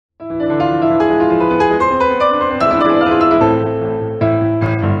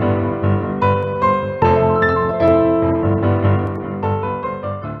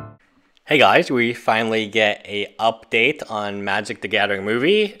Hey guys, we finally get a update on Magic the Gathering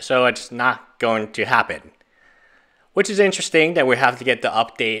movie, so it's not going to happen. Which is interesting that we have to get the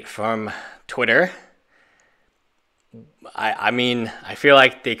update from Twitter. I feel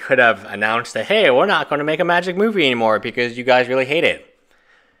like they could have announced that, hey, we're not going to make a Magic movie anymore because you guys really hate it.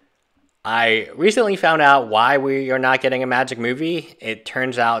 I recently found out why we are not getting a Magic movie. It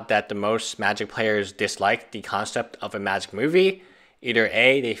turns out that the most Magic players dislike the concept of a Magic movie. Either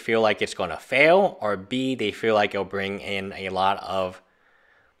A, they feel like it's going to fail, or B, they feel like it'll bring in a lot of,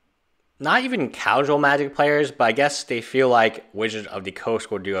 not even casual Magic players, but I guess they feel like Wizards of the Coast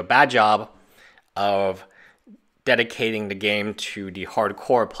will do a bad job of dedicating the game to the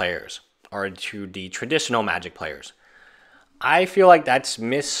hardcore players, or to the traditional Magic players. I feel like that's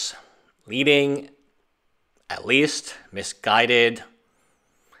misleading, at least misguided.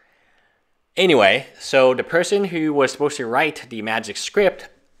 Anyway, so the person who was supposed to write the Magic script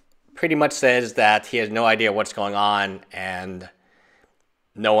pretty much says that he has no idea what's going on and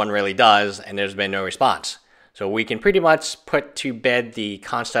no one really does, and there's been no response. So we can pretty much put to bed the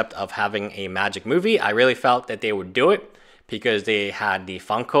concept of having a Magic movie. I really felt that they would do it because they had the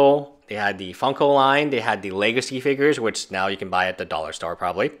Funko line, they had the Legacy figures, which now you can buy at the dollar store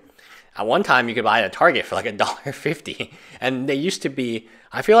probably. At one time you could buy it at Target for like $1.50, and they used to be,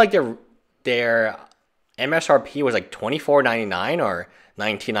 I feel like their MSRP was like $24.99 or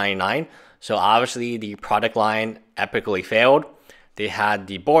 $19.99. So obviously the product line epically failed. They had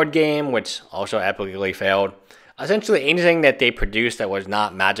the board game, which also epically failed. Essentially anything that they produced that was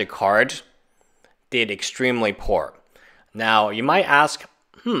not Magic cards did extremely poor. Now you might ask,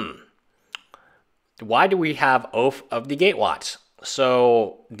 why do we have Oath of the Gatewatch?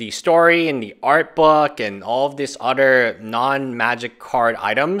 So the story and the art book and all of this other non-Magic card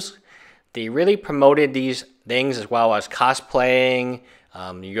items, they really promoted these things as well as cosplaying.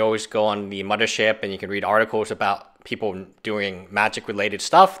 You always go on the mothership and you can read articles about people doing Magic related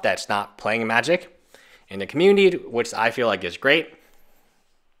stuff that's not playing Magic in the community, which I feel like is great.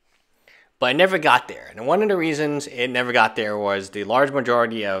 But it never got there. And one of the reasons it never got there was the large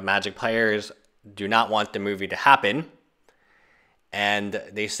majority of Magic players do not want the movie to happen. And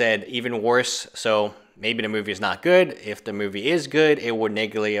they said even worse, so maybe the movie is not good. If the movie is good, it would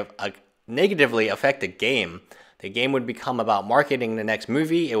negatively affect the game. The game would become about marketing the next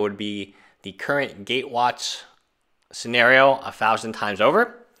movie. It would be the current Gatewatch scenario 1,000 times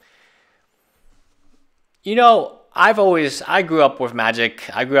over. You know, I grew up with Magic.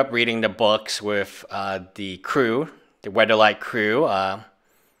 I grew up reading the books with the crew, the Weatherlight crew.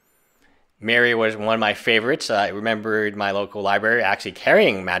 Mary was one of my favorites. I remembered my local library actually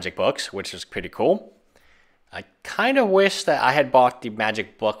carrying Magic books, which was pretty cool. I kind of wish that I had bought the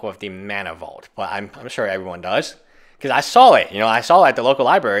Magic book with the Mana Vault, but I'm sure everyone does. Because I saw it, I saw it at the local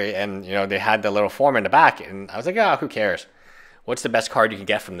library, and, they had the little form in the back, and I was like, oh, who cares? What's the best card you can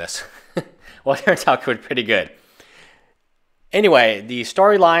get from this? Well, it turns out pretty good. Anyway, the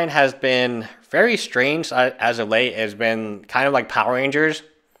storyline has been very strange as of late. It's been kind of like Power Rangers.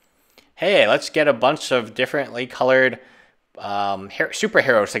 Hey, let's get a bunch of differently colored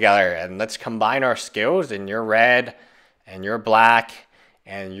superheroes together and let's combine our skills, and you're red and you're black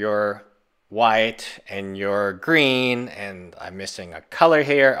and you're white and you're green, and I'm missing a color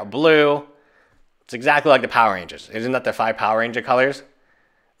here, a blue. It's exactly like the Power Rangers. Isn't that the 5 Power Ranger colors?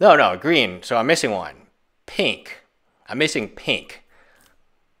 No, green. So I'm missing one. Pink. I'm missing pink.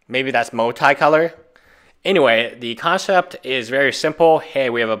 Maybe that's multicolor. Anyway, the concept is very simple.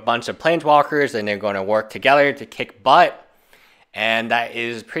 Hey, we have a bunch of planeswalkers and they're going to work together to kick butt. And that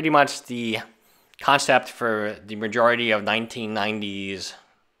is pretty much the concept for the majority of 1990s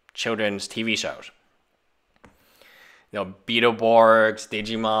children's TV shows. Beetleborgs,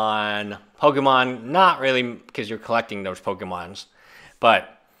 Digimon, Pokemon, not really because you're collecting those Pokemons. But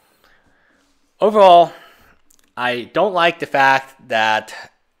overall, I don't like the fact that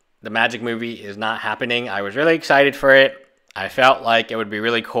the Magic movie is not happening. I was really excited for it. I felt like it would be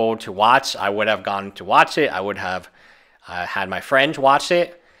really cool to watch. I would have gone to watch it. I would have had my friends watch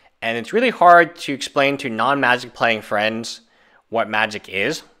it. And it's really hard to explain to non-Magic playing friends what Magic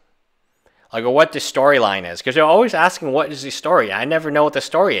is. Like, or what the storyline is. Because they're always asking, what is the story? I never know what the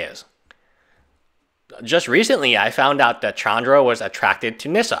story is. Just recently, I found out that Chandra was attracted to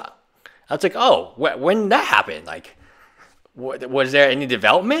Nissa. I was like, oh, when did that happen? Like, was there any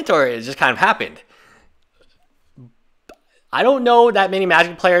development, or it just kind of happened? I don't know that many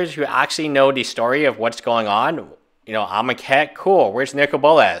Magic players who actually know the story of what's going on. Amonkhet, cool. Where's Nicol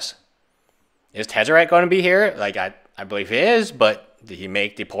Bolas? Is Tezzeret going to be here? Like, I believe he is, but did he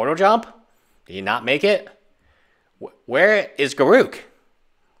make the portal jump? Did he not make it? Where is Garruk?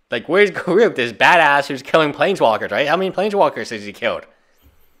 Like, where's Karuk, this badass who's killing planeswalkers, right? How many planeswalkers has he killed?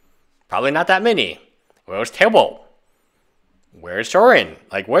 Probably not that many. Where's Tibble? Where's Sorin?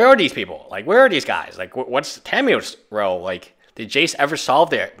 Like, where are these people? Like, where are these guys? Like, what's Tammy's role? Like, did Jace ever solve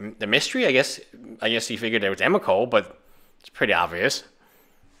the mystery? I guess he figured it was Emrakul, but it's pretty obvious.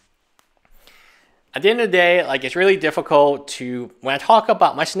 At the end of the day, like, it's really difficult to, when I talk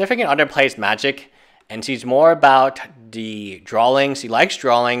about, my significant other plays Magic, and she's more about the drawings. She likes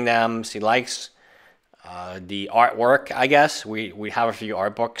drawing them. She likes the artwork, I guess. We have a few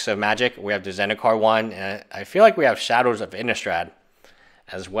art books of Magic. We have the Zendikar one, and I feel like we have Shadows of Innistrad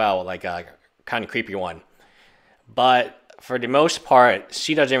as well, like a kind of creepy one. But for the most part,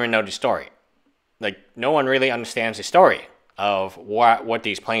 she doesn't even know the story. Like, no one really understands the story of what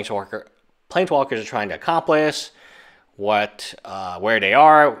these planeswalkers are trying to accomplish, where they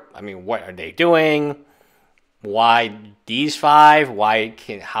are. I mean, what are they doing? Why these 5?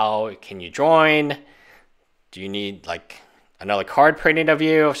 How can you join? Do you need like another card printed of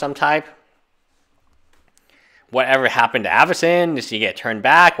you of some type? Whatever happened to Avacyn? Did she get turned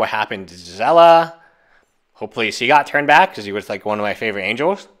back? What happened to Zella? Hopefully she got turned back because he was like one of my favorite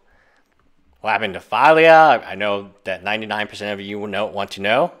angels. What happened to Thalia? I know that 99% of you want to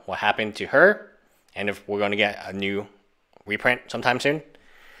know what happened to her, and if we're going to get a new reprint sometime soon.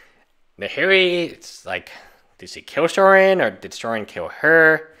 Nahiri, it's like, did she kill Sorin, or did Sorin kill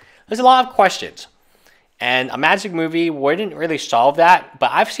her? There's a lot of questions. And a Magic movie wouldn't really solve that,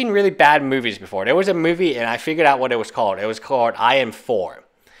 but I've seen really bad movies before. There was a movie, and I figured out what it was called. It was called I Am 4.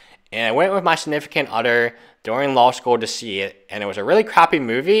 And I went with my significant other during law school to see it, and it was a really crappy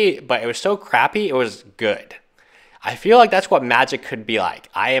movie, but it was so crappy, it was good. I feel like that's what Magic could be like.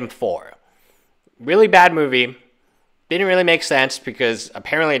 I Am 4. Really bad movie. Didn't really make sense because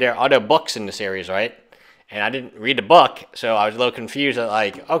apparently there are other books in the series, right? And I didn't read the book, so I was a little confused.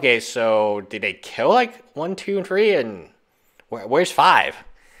 Like, okay, so did they kill like 1, 2, and 3, and where's 5?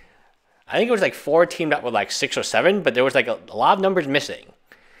 I think it was like 4 teamed up with like 6 or 7, but there was like a lot of numbers missing,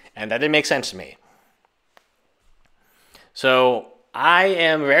 and that didn't make sense to me. So I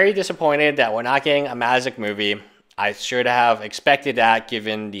am very disappointed that we're not getting a Magic movie. I should have expected that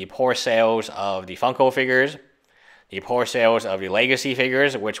given the poor sales of the Funko figures, the poor sales of the Legacy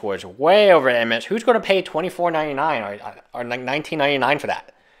figures, which was way over MS. Who's going to pay $24.99 or like $19.99 for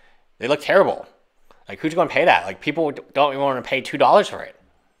that? They look terrible. Like, who's going to pay that? Like, people don't even want to pay $2 for it.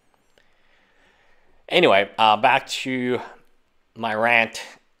 Anyway, back to my rant.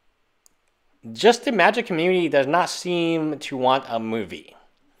 Just the Magic community does not seem to want a movie.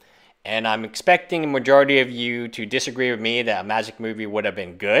 And I'm expecting a majority of you to disagree with me that a Magic movie would have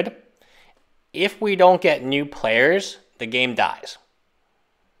been good. If we don't get new players, the game dies.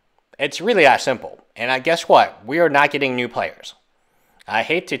 It's really that simple. And I guess what? We are not getting new players. I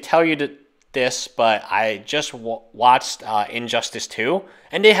hate to tell you this, but I just watched Injustice 2,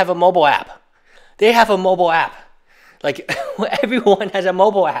 and they have a mobile app. They have a mobile app. Like, everyone has a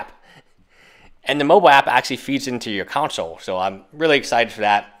mobile app. And the mobile app actually feeds into your console, so I'm really excited for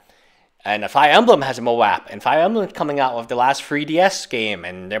that. And Fire Emblem has a mobile app, and Fire Emblem is coming out with the last 3DS game,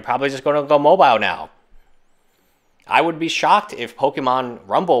 and they're probably just going to go mobile now. I would be shocked if Pokemon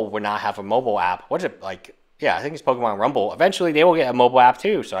Rumble would not have a mobile app. What is it like? Yeah, I think it's Pokemon Rumble. Eventually, they will get a mobile app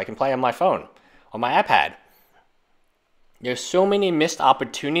too, so I can play on my phone, on my iPad. There's so many missed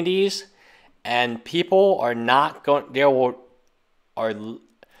opportunities, and people are not going.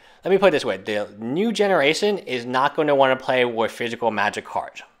 Let me put it this way: the new generation is not going to want to play with physical Magic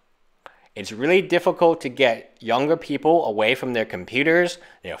cards. It's really difficult to get younger people away from their computers,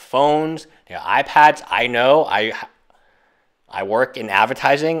 their phones, their iPads. I know. I work in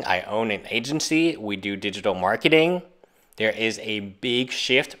advertising. I own an agency. We do digital marketing. There is a big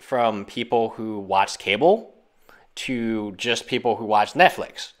shift from people who watch cable to just people who watch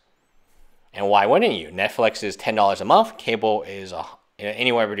Netflix. And why wouldn't you? Netflix is $10 a month. Cable is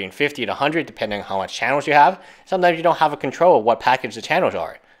anywhere between 50 to 100, depending on how much channels you have. Sometimes you don't have a control of what package the channels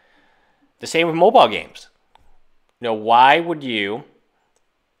are. The same with mobile games. Why would you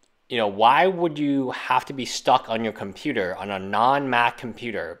have to be stuck on your computer, on a non-Mac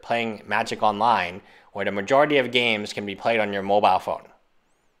computer, playing Magic Online, where the majority of games can be played on your mobile phone?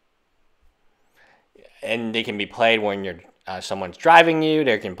 And they can be played when someone's driving you.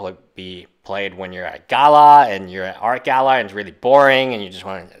 They can be played when you're at Gala, and you're at Art Gala, and it's really boring, and you just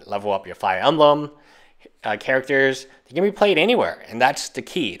want to level up your Fire Emblem characters. They can be played anywhere, and that's the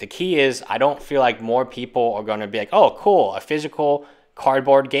key. The key is I don't feel like more people are going to be like, oh, cool, a physical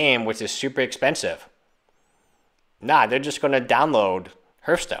cardboard game, which is super expensive. Nah, they're just going to download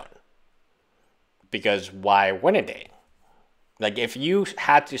Hearthstone. Because why wouldn't they? Like if you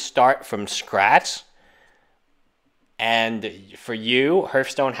had to start from scratch, and for you,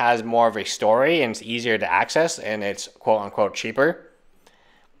 Hearthstone has more of a story and it's easier to access and it's quote unquote cheaper,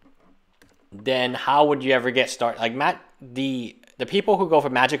 then how would you ever get started? Like the people who go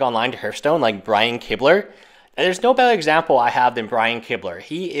from Magic Online to Hearthstone, like Brian Kibler, there's no better example I have than Brian Kibler.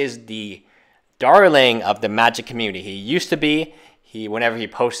 He is the darling of the Magic community. He used to be. Whenever he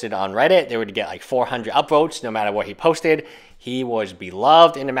posted on Reddit, they would get like 400 upvotes no matter what he posted. He was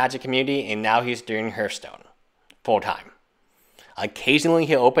beloved in the Magic community, and now he's doing Hearthstone full time. Occasionally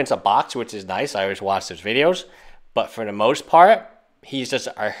he opens a box, which is nice. I always watch his videos, but for the most part, he's just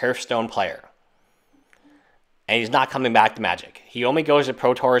a Hearthstone player. And he's not coming back to Magic. He only goes to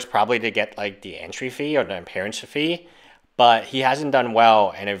Pro Tours probably to get like the entry fee or the appearance fee, but he hasn't done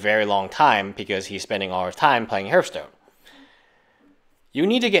well in a very long time because he's spending all his time playing Hearthstone. You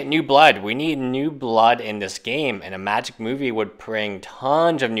need to get new blood. We need new blood in this game, and a Magic movie would bring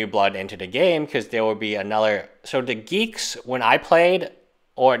tons of new blood into the game because there will be another. So the geeks when I played,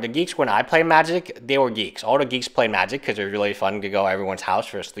 Magic, they were geeks. All the geeks played Magic because it was really fun to go to everyone's house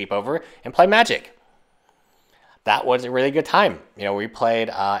for a sleepover and play Magic. That was a really good time. You know, we played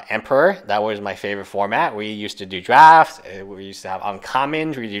Emperor. That was my favorite format. We used to do drafts. We used to have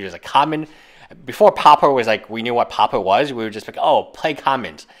uncommons. We used a common. Before Pauper was like, we knew what Pauper was. We were just like, oh, play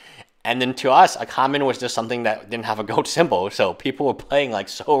commons. And then to us, a common was just something that didn't have a goat symbol. So people were playing like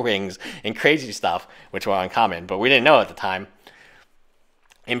soul rings and crazy stuff, which were uncommon. But we didn't know at the time.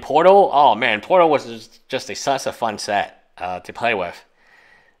 In Portal, oh man, Portal was just such a fun set to play with.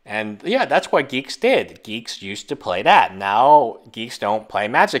 And yeah, that's what geeks did. Geeks used to play that. Now, geeks don't play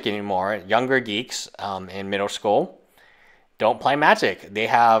Magic anymore. Younger geeks in middle school don't play Magic. They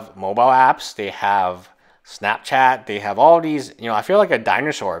have mobile apps, they have Snapchat, they have all these, you know, I feel like a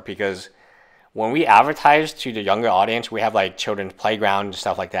dinosaur because when we advertise to the younger audience, we have like children's playground and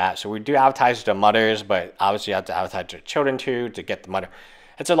stuff like that. So we do advertise to the mothers, but obviously you have to advertise to children too to get the mother.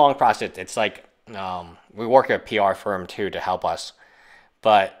 It's a long process. It's like, we work at a PR firm too to help us.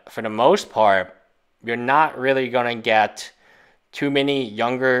 But for the most part, you're not really going to get too many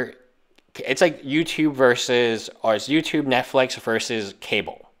younger. It's like YouTube it's YouTube, Netflix versus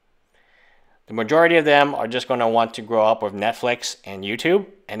cable. The majority of them are just going to want to grow up with Netflix and YouTube,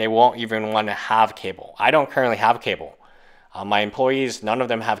 and they won't even want to have cable. I don't currently have cable. My employees, none of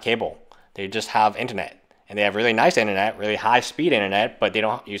them have cable. They just have internet, and they have really nice internet, really high-speed internet, but they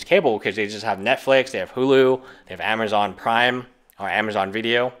don't use cable because they just have Netflix, they have Hulu, they have Amazon Prime, or Amazon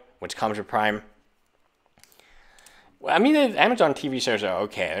Video, which comes with Prime. I mean, the Amazon TV shows are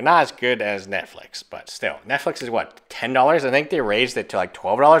okay. They're not as good as Netflix, but still. Netflix is what, $10? I think they raised it to like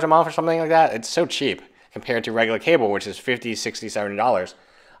 $12 a month or something like that. It's so cheap compared to regular cable, which is $50, $60, $70.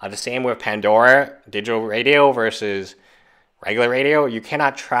 The same with Pandora, digital radio versus regular radio. You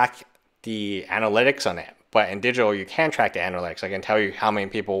cannot track the analytics on it, but in digital, you can track the analytics. I can tell you how many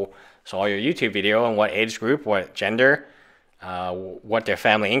people saw your YouTube video and what age group, what gender, what their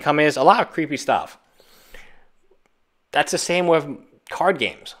family income is. A lot of creepy stuff. That's the same with card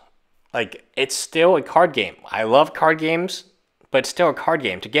games. Like, it's still a card game. I love card games, but it's still a card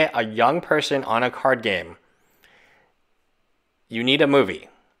game. To get a young person on a card game, you need a movie.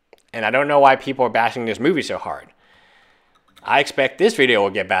 And I don't know why people are bashing this movie so hard. I expect this video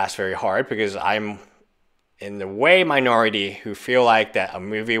will get bashed very hard because I'm in the way minority who feel like that a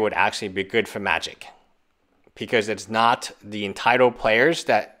movie would actually be good for Magic. Because it's not the entitled players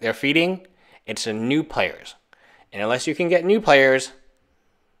that they're feeding, it's the new players. And unless you can get new players,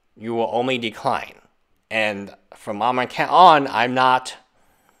 you will only decline. And from my account on, I'm not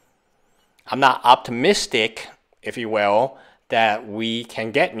optimistic, if you will, that we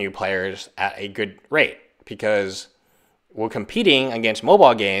can get new players at a good rate because we're competing against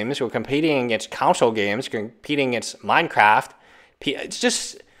mobile games, we're competing against console games, competing against Minecraft. It's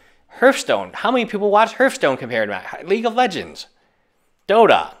just Hearthstone. How many people watch Hearthstone compared to League of Legends?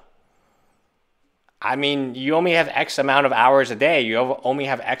 Dota. I mean, you only have X amount of hours a day. You only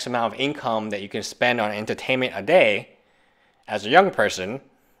have X amount of income that you can spend on entertainment a day as a young person.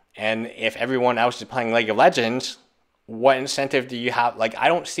 And if everyone else is playing League of Legends, what incentive do you have? Like, I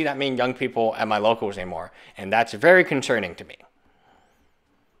don't see that many young people at my locals anymore. And that's very concerning to me.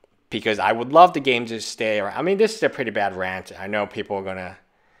 Because I would love the game to stay around. I mean, this is a pretty bad rant. I know people are going to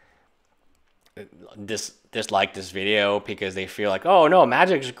dislike this video because they feel like, oh no,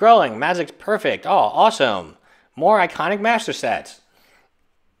 Magic's growing, Magic's perfect, oh awesome, more iconic master sets.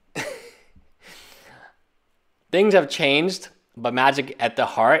 Things have changed, but Magic at the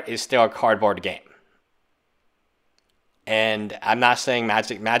heart is still a cardboard game. And I'm not saying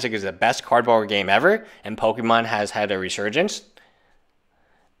Magic is the best cardboard game ever, and Pokemon has had a resurgence.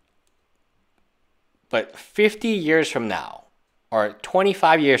 But 50 years from now, or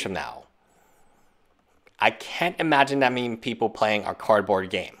 25 years from now, I can't imagine that many people playing a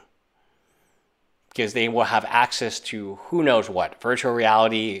cardboard game. Because they will have access to who knows what, virtual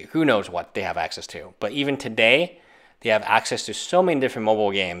reality, who knows what they have access to. But even today, they have access to so many different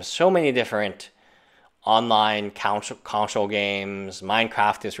mobile games, so many different online console games.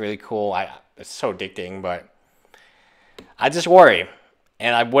 Minecraft is really cool. It's so addicting, but I just worry.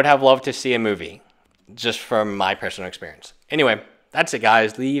 And I would have loved to see a movie, just from my personal experience. Anyway, that's it,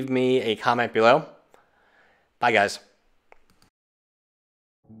 guys. Leave me a comment below. Bye, guys.